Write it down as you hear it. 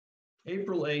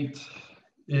April 8th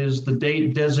is the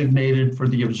date designated for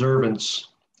the observance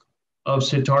of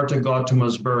Siddhartha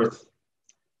Gautama's birth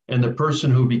and the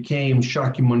person who became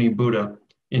Shakyamuni Buddha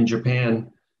in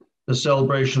Japan. The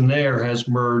celebration there has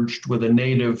merged with a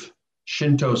native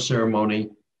Shinto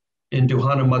ceremony into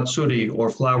Hanamatsuri,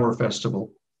 or flower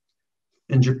festival.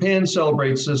 And Japan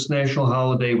celebrates this national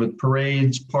holiday with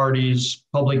parades, parties,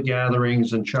 public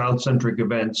gatherings, and child-centric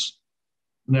events.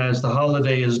 And as the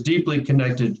holiday is deeply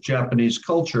connected to Japanese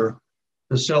culture,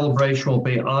 the celebration will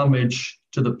pay homage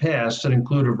to the past and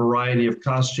include a variety of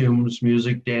costumes,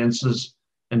 music, dances,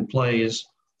 and plays,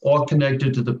 all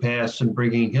connected to the past and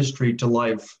bringing history to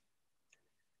life.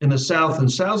 In the South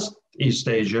and Southeast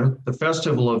Asia, the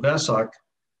festival of Vesak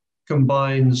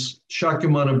combines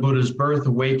Shakyamuni Buddha's birth,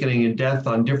 awakening, and death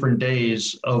on different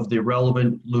days of the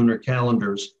relevant lunar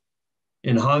calendars.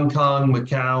 In Hong Kong,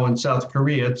 Macau, and South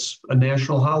Korea, it's a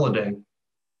national holiday.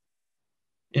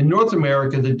 In North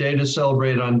America, the date is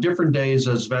celebrated on different days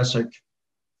as Vesak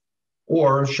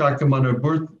or Shakyamuni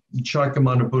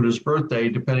Buddha's birthday,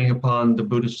 depending upon the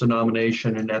Buddhist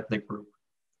denomination and ethnic group.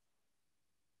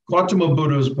 Gautama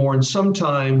Buddha was born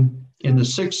sometime in the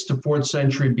 6th to 4th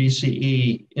century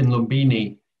BCE in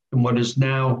Lumbini, in what is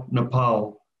now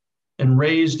Nepal, and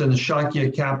raised in the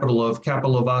Shakya capital of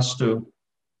Kapilavastu.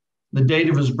 The date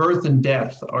of his birth and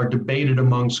death are debated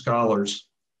among scholars.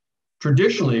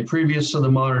 Traditionally, previous to the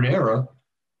modern era,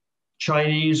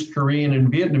 Chinese, Korean,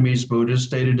 and Vietnamese Buddhists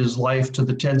dated his life to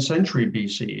the 10th century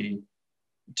BCE.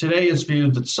 Today, it's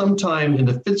viewed that sometime in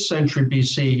the 5th century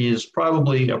BCE is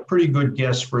probably a pretty good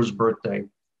guess for his birthday.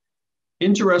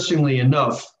 Interestingly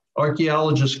enough,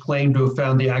 archaeologists claim to have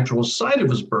found the actual site of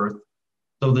his birth,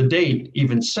 though the date,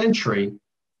 even century,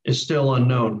 is still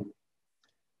unknown.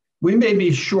 We may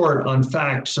be short on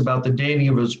facts about the dating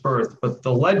of his birth, but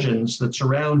the legends that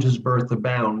surround his birth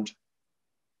abound.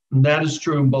 And that is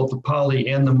true in both the Pali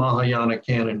and the Mahayana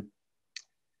canon.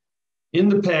 In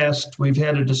the past, we've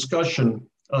had a discussion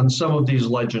on some of these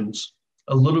legends,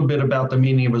 a little bit about the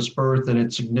meaning of his birth and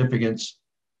its significance.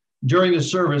 During the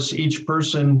service, each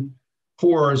person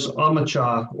pours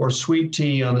amacha, or sweet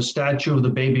tea, on the statue of the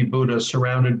baby Buddha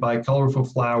surrounded by colorful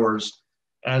flowers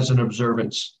as an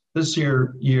observance. This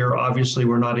year, obviously,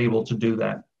 we're not able to do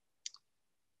that.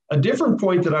 A different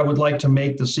point that I would like to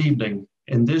make this evening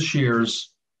in this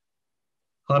year's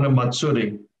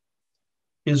Hanamatsuri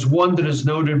is one that is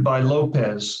noted by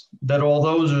Lopez, that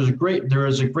although there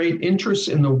is a great interest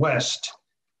in the West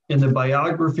in the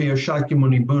biography of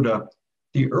Shakyamuni Buddha,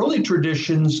 the early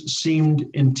traditions seemed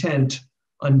intent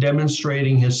on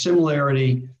demonstrating his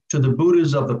similarity to the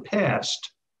Buddhas of the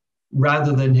past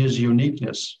rather than his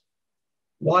uniqueness.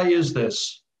 Why is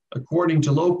this? According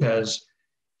to Lopez,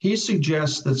 he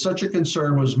suggests that such a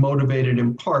concern was motivated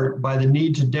in part by the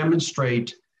need to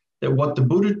demonstrate that what the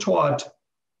Buddha taught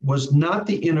was not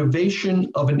the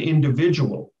innovation of an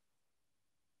individual,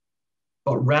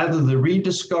 but rather the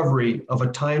rediscovery of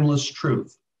a timeless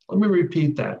truth. Let me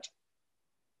repeat that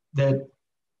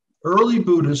early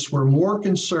Buddhists were more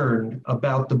concerned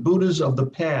about the Buddhas of the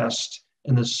past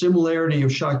and the similarity of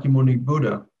Shakyamuni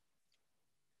Buddha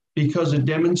because it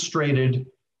demonstrated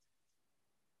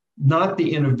not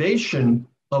the innovation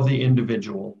of the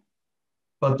individual,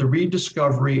 but the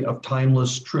rediscovery of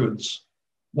timeless truths,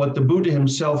 what the Buddha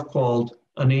himself called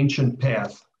an ancient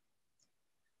path.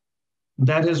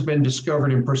 That has been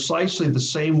discovered in precisely the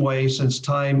same way since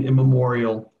time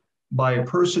immemorial by a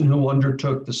person who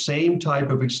undertook the same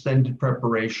type of extended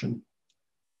preparation.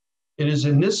 It is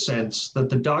in this sense that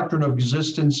the doctrine of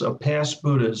existence of past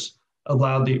Buddhas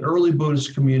allowed the early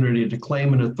Buddhist community to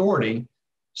claim an authority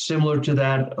similar to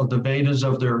that of the Vedas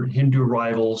of their Hindu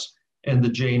rivals and the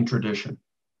Jain tradition.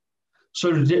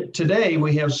 So today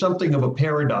we have something of a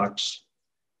paradox.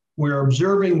 We're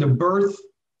observing the birth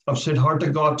of Siddhartha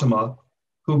Gautama,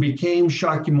 who became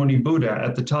Shakyamuni Buddha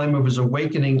at the time of his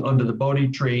awakening under the Bodhi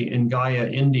tree in Gaya,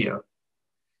 India.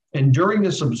 And during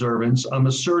this observance, I'm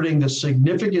asserting the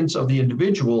significance of the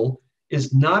individual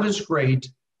is not as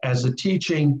great as the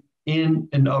teaching in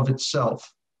and of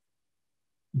itself.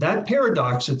 That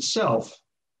paradox itself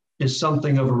is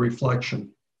something of a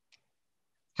reflection.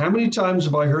 How many times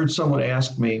have I heard someone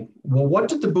ask me, well, what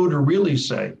did the Buddha really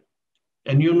say?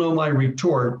 And you know my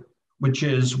retort, which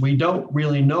is, we don't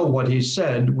really know what he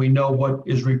said. We know what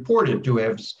is reported to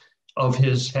have of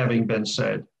his having been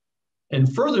said.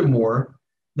 And furthermore,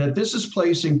 that this is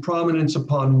placing prominence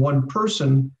upon one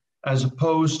person as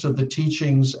opposed to the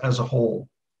teachings as a whole.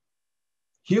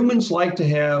 Humans like to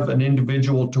have an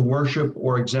individual to worship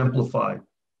or exemplify,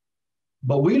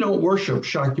 but we don't worship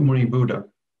Shakyamuni Buddha,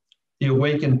 the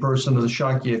awakened person of the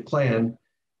Shakya clan,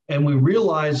 and we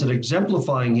realize that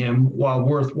exemplifying him, while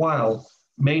worthwhile,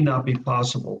 may not be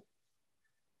possible.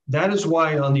 That is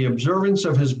why on the observance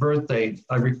of his birthday,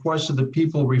 I requested that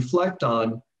people reflect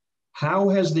on how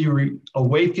has the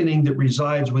awakening that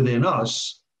resides within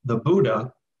us, the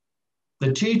Buddha,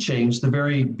 the teachings, the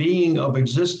very being of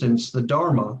existence, the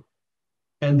Dharma,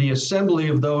 and the assembly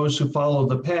of those who follow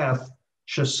the path,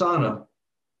 Shasana,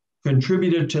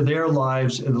 contributed to their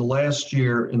lives in the last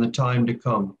year and the time to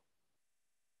come.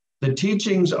 The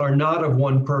teachings are not of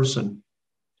one person.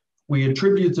 We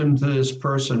attribute them to this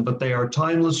person, but they are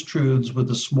timeless truths with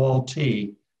a small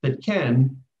t that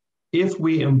can, if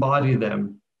we embody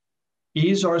them,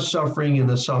 ease our suffering in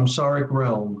the samsaric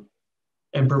realm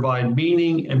and provide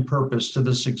meaning and purpose to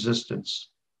this existence.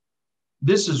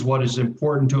 This is what is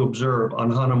important to observe on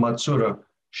Hanamatsura,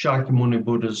 Shakyamuni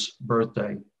Buddha's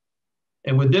birthday.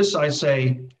 And with this, I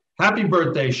say, happy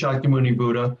birthday, Shakyamuni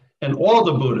Buddha, and all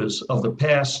the Buddhas of the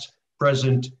past,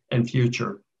 present, and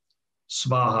future.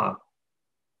 Svaha.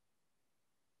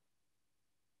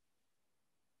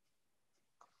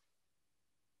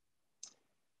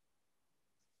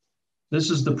 This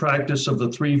is the practice of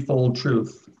the threefold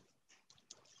truth.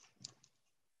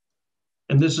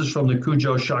 And this is from the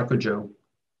Kujo Shakujo.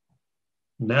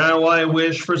 Now I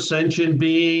wish for sentient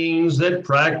beings that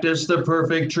practice the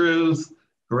perfect truth,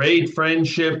 great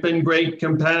friendship and great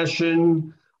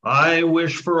compassion. I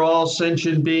wish for all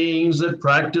sentient beings that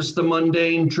practice the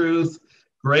mundane truth,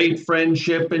 great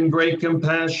friendship and great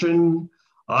compassion.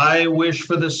 I wish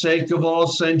for the sake of all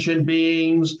sentient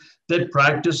beings that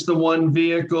practice the one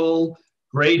vehicle,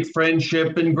 great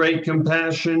friendship and great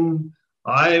compassion.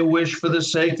 I wish for the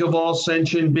sake of all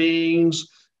sentient beings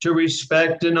to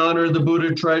respect and honor the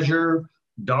Buddha treasure,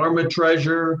 Dharma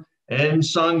treasure, and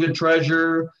Sangha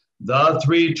treasure, the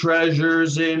three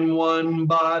treasures in one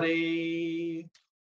body.